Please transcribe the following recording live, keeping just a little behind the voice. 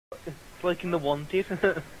like in The Wanted.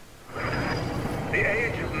 The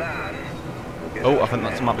age of man. Oh, I think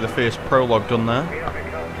that might be the first prologue done there.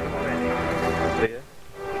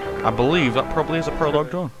 I believe that probably is a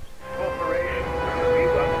prologue done.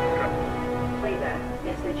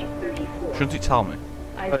 Shouldn't it tell me?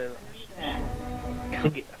 I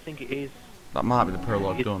think it is. That might be the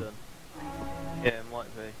prologue done. Yeah, it might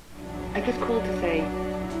be. I just called to say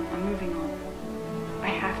I'm moving on. I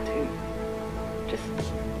have to. Just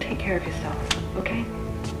take care of yourself, okay?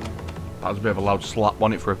 That was a bit of a loud slap,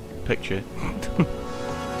 wasn't it, for a picture?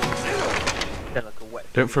 Yeah, like a wet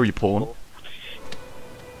Don't throw your porn.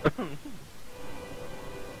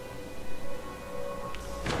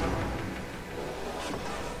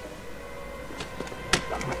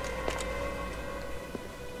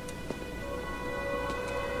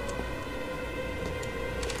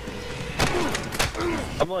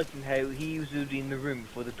 I'm liking how he was in the room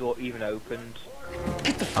before the door even opened.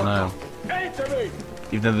 I know.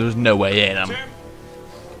 Even though there was no way in, I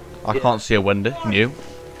can't see a window. Can you?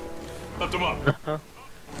 Lift him up.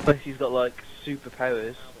 But he's got like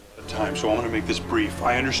superpowers. Time, so I'm gonna make this brief.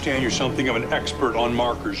 I understand you're something of an expert on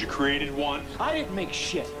markers. You created one. I didn't make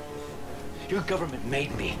shit. Your government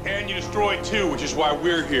made me. And you destroyed two, which is why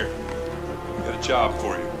we're here. We got a job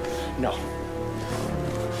for you. No.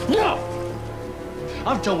 No!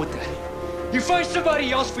 I'm done with that. You find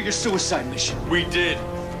somebody else for your suicide mission. We did.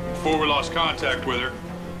 Before we lost contact with her.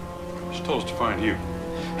 She told us to find you.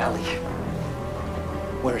 Ellie.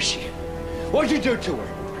 Where is she? What'd you do to her?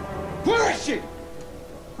 Where is she?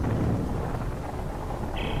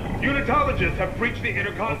 Unitologists have breached the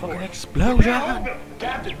intercom port. Explosion!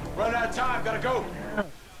 Captain, run out of time. Gotta go.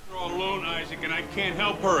 You're all alone, Isaac, and I can't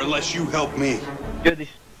help her unless you help me. This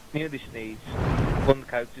needs. One of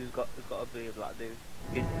the characters has got to be a black dude.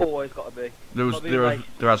 It's always got to be.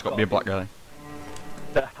 There has got to be a black guy.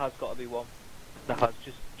 There has got to be one. There has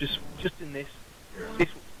just in this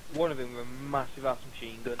one of them with a massive ass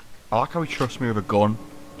machine gun. I like how he trusts me with a gun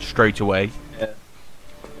straight away. Yeah.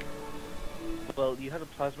 Well, you had a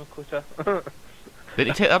plasma cutter. Did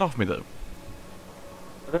he take that off me though?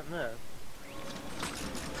 I don't know.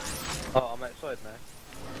 Oh, I'm outside now.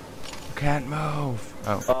 Can't move.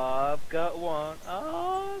 Oh. I've got one.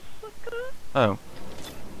 Oh, sucker. Oh.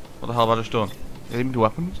 What the hell have I just done? Did he give me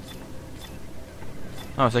weapons?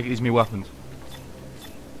 Oh, it's like it gives me weapons.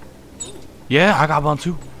 Yeah, I got one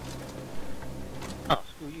too. Oh,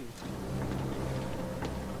 screw you.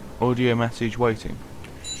 Audio message waiting.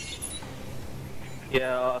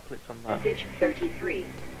 Yeah, I clicked on that. Message 33.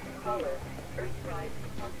 Caller, Earthrise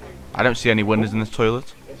apartment. I don't see any windows in this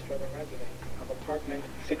toilet. Is for the resident of apartment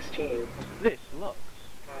 16. This locks.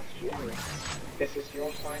 Past Fury. This is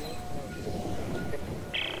your final notice.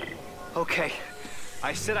 Okay.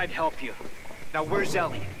 I said I'd help you. Now where's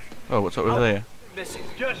Ellie? Oh, what's up over there? Missing.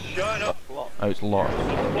 Just shut up. Locked. Oh, it's locked.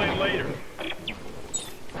 We'll play later.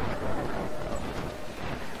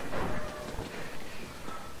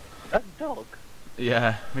 That dog. Yeah,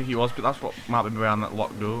 I think he was, but that's what might be behind that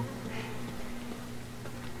locked door.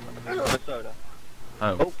 The soda.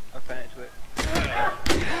 Oh. Oh, I found it to it.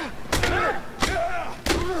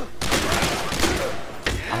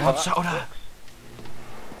 I want soda!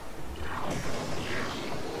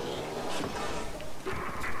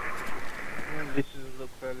 This doesn't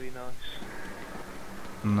look very nice.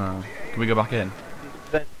 No. Can we go back in?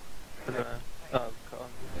 Then, I don't know. Oh, come on.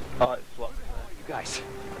 Oh, it's locked. You guys. See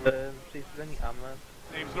if there's any ammo.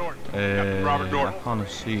 Name's Norton. Captain Robert I Norton. can't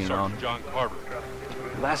see you now. Sergeant John Carver.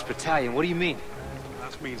 Last battalion, what do you mean?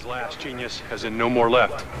 Last means last, genius, as in no more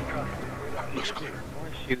left. Looks clear. I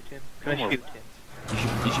want to shoot him. Can I shoot him?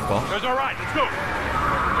 He's your boss. That's all right. Let's go.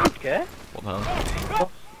 Okay. What the hell?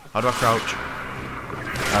 How do I crouch?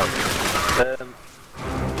 Oh.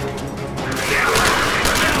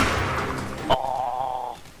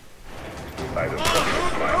 Oh.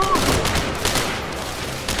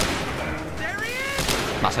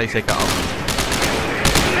 That's how you take that off.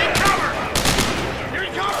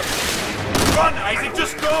 Run, Isaac,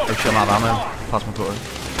 just go! Oh shit, I'm out of ammo. Plasma cutter.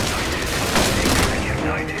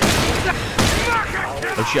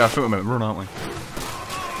 Oh shit, I think we're meant to run, aren't we?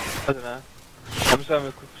 I don't know. I'm just having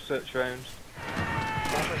a quick search around.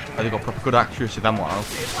 Oh, they got proper good accuracy then, what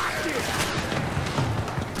else?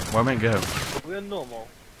 Where am I meant to go? Are we on normal?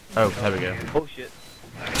 Oh, there we go. Oh shit.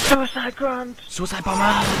 Suicide grunt! Suicide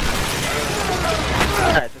bomber!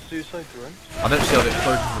 Yeah, it's a suicide grunt. I don't see how the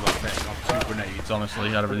explosions were like that. I've two grenades,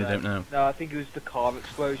 honestly, I really don't know. No, I think it was the car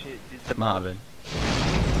explosion. It did the Might have been.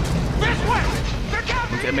 This way! They're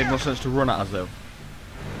coming! It made more sense to run at us though.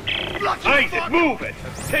 Isaac, move it!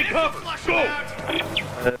 Take cover! Go!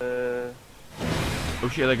 Oh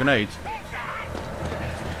shit, they're grenades.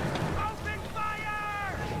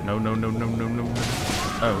 No, no, no, no, no, no, no.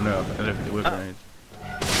 Oh no, I don't think it was grenades.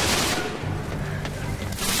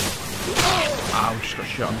 Ow, just got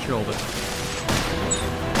shot on the shoulder.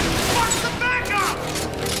 What's the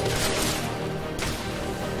backup?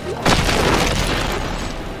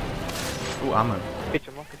 Oh, ammo. Bitch,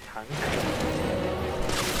 I'm like a tank.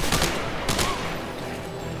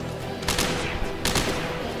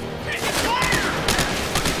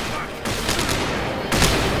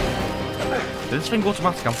 Did this thing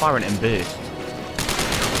automatic? I'm firing it in burst.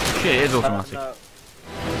 Shit, it is automatic. No.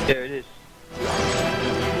 There it is.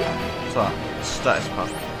 What's that? Status pack.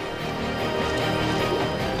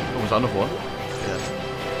 Oh, was that another one? Yeah.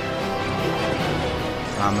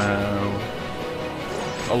 Ammo.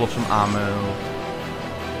 I love some ammo.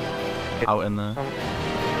 Out in there.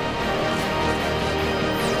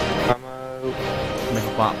 Ammo. Make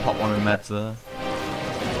a bat, pop one in meds there.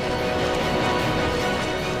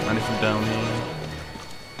 Anything down here?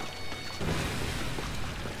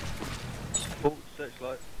 Oh,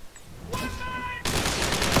 searchlight.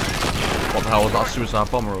 What the hell was that?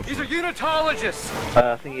 Suicide bomber? Or These are unitologists!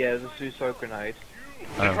 I think, yeah, it was a suicide grenade.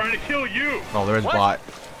 They're trying to kill you. oh, there is like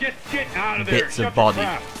Get out of there. bits Shut of your body.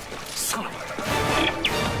 trap.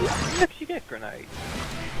 How did you get grenades?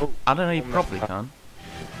 Oh, I don't know, you oh, probably no. can.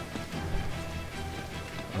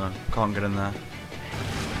 No, can't get in there.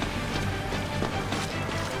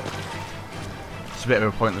 It's a bit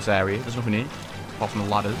of a pointless area, there's nothing here, apart from the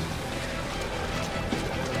ladders.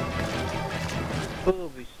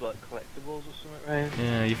 Probably like collectibles or something, right?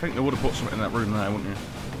 Yeah, you think they would have put something in that room there, wouldn't you?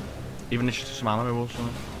 Even if it's just some ammo or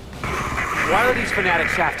something. Why are these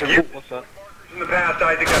fanatics after me? Oh, what's that? In the past,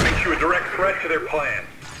 I think that makes you a direct threat to their plan.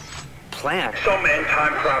 Plan? Some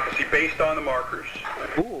end-time prophecy based on the markers.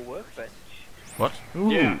 Ooh, a workbench. What?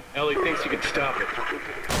 Ooh. Ellie thinks you can stop it.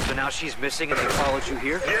 So now she's missing and they followed you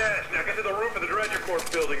here? Yes, now get to the roof of the Dredger Corp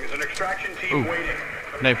building. There's an extraction team Ooh. waiting.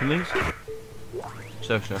 Can I open these?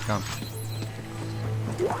 So, I can't.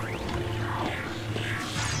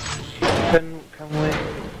 Can we?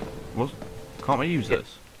 What? Can't we use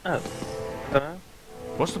this? Oh, don't know.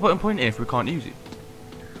 What's the button pointing if we can't use it?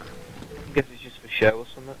 I guess it's just for show or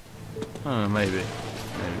something. Oh, maybe. Maybe.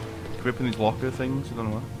 Can we open these locker things? I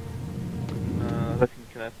don't know. I reckon you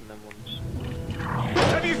can open them ones.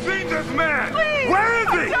 Have you seen this man? Where is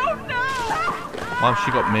he? Wow,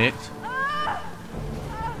 she got maked.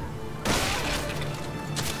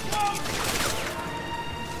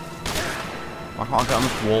 I can't get on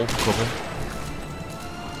this wall for cover.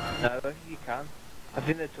 No, I think you can. I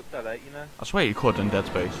think they took that out, you know. I swear you could in Dead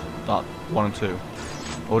Space. That 1 and 2.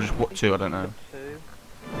 Or just what 2, I don't know. Two.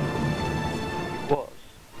 What?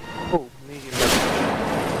 Oh, medium level.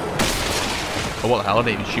 Oh, what the hell, I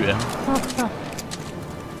didn't even shoot him.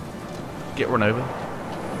 Get run over.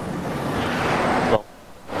 Well,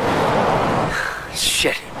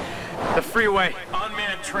 Shit. The freeway.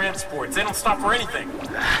 Unmanned transports, they don't stop for anything.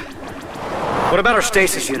 What about our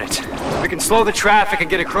stasis units? We can slow the traffic and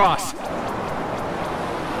get across.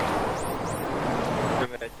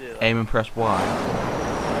 remember I did that. Aim and press Y.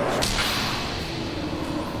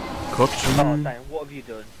 Cook Oh, some... damn, what have you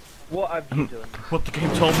done? What have you done? What the game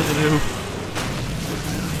told me to do.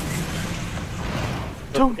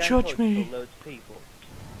 Don't The game judge told me. you to loads of people.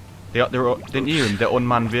 They're, didn't you hear them? They're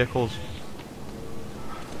unmanned vehicles.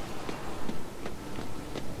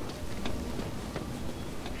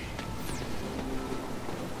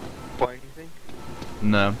 Why anything?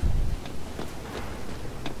 No.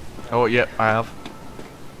 Oh, yep, I have.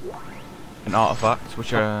 An artifact,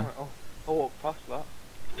 which I walked past that.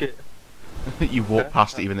 Shit. you walked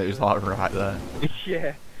past it even though it was like right there.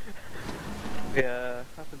 Yeah. Yeah.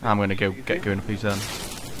 That's a bit I'm gonna go confusing. get going, please then.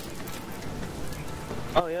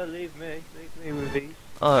 Oh yeah, leave me with these.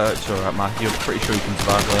 Oh, it's alright, Matt. You're pretty sure you can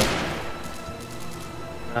survive there.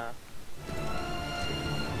 Nah.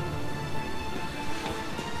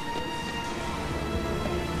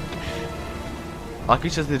 Like he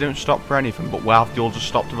says, they don't stop for anything, but why have they all just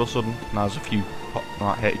stopped all of a sudden? Now there's a few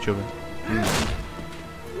like hit each other.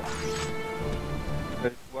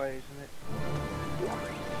 But why isn't it?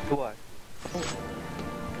 Why?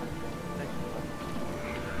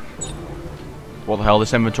 What the hell?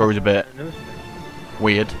 This inventory's a bit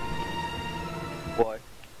weird. Why?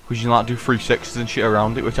 Because you can like do 360s and shit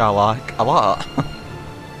around it, which I like. I like that.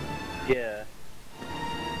 Yeah.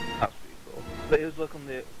 That's pretty cool. But it was like on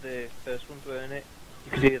the first ones, weren't it?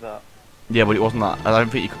 You could hear that. Yeah, but it wasn't that. I don't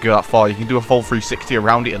think you could go that far. You can do a full 360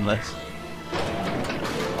 around it in this.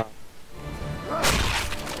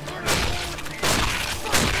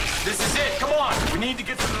 This is it, come on! We need to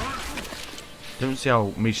get to the roof. Don't see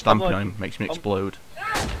how me stamping on him makes me explode.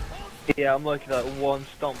 Yeah, I'm like one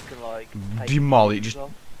stomp can like take Demolish, his just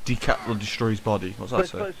off. decap or destroy his body. What's that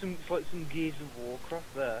It's say? like some Gears of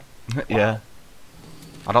Warcraft there. Yeah.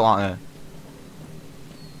 I don't like that.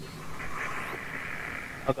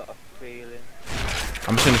 I got a feeling.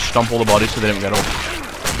 I'm just gonna stomp all the bodies so they don't get up.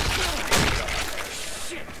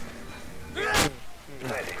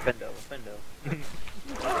 Fend over.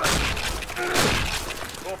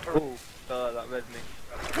 Oh, that read me.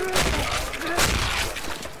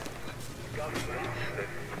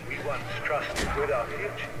 We once trusted with our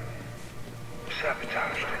future.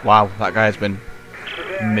 Sabotaged it. Wow, that guy has been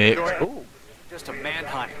mixed. Ooh. Just a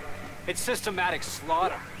manhunt. It's systematic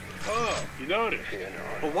slaughter. Oh, you noticed.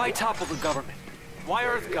 But why topple the government? Why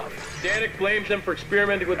EarthGov? Danik blames them for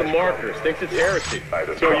experimenting with the markers, thinks it's heresy.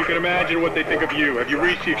 So you can imagine what they think of you. Have you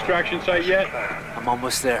reached the extraction site yet? I'm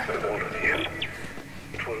almost there.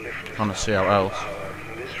 Trying to see how else.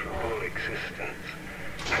 Miserable existence.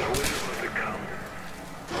 And we will become.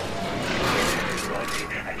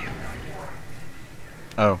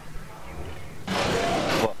 Oh.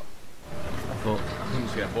 What? I thought I couldn't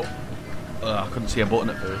see a button. I couldn't see a button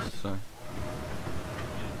at first, so.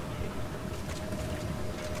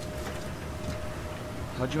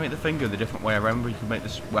 How do you make the finger the different way around where you can make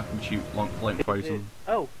this weapon shoot long flamethrowers and...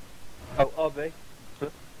 Oh, RB.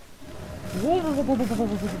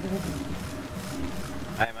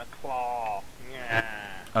 I'm a claw. Yeah.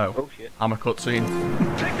 Oh, Shit. I'm a cutscene.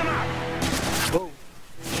 Take them out! Boom.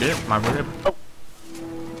 Shit, my rib.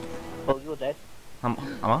 Oh, you're dead. Am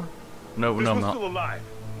I? No, This no, I'm one's not. still alive.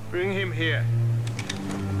 Bring him here.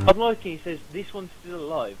 I'm liking he says this one's still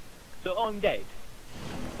alive. So I'm dead.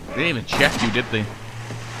 They didn't even check you, did they?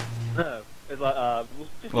 No. It's like, we'll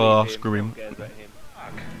just Oh, leave screw him. Who cares about him?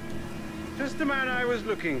 Just the man I was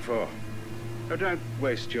looking for. Oh, don't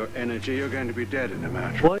waste your energy. You're going to be dead in a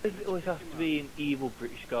matter. Why does it always have to be an evil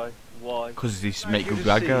British guy? Why? Because they Thank make you good to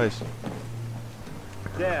bad see. guys.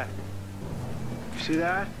 There. You see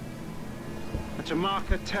that? That's a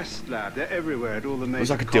marker test lab. They're everywhere at all the major It's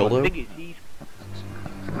like a colonies. dildo. The thing is, he's...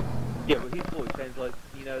 Yeah, but his voice sounds like,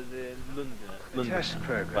 you know, the London Test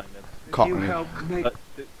program. kind of. You Cockney. helped make.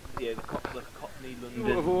 The Cockney Of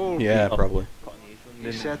London. all. Yeah, probably. Cockney You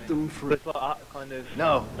London. set them But free. it's like that kind of...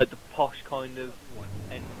 No. Like the posh kind of...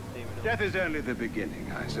 And Death is only the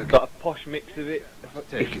beginning, Isaac. got a posh mix of it.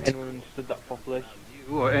 Take If it. anyone understood that properly.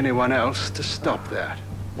 You or anyone else to stop that.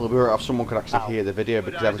 Well, we were if someone could actually hear the video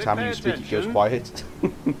because every time you speak, it goes quiet.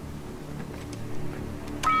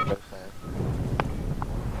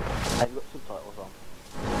 Have you got subtitles on?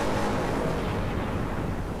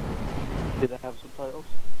 Do they have subtitles?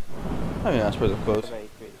 Oh yeah, I suppose of course.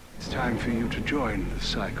 It's time for you to join the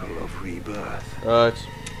cycle of rebirth. Right.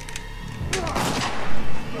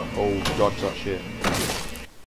 Oh, dodge that shit.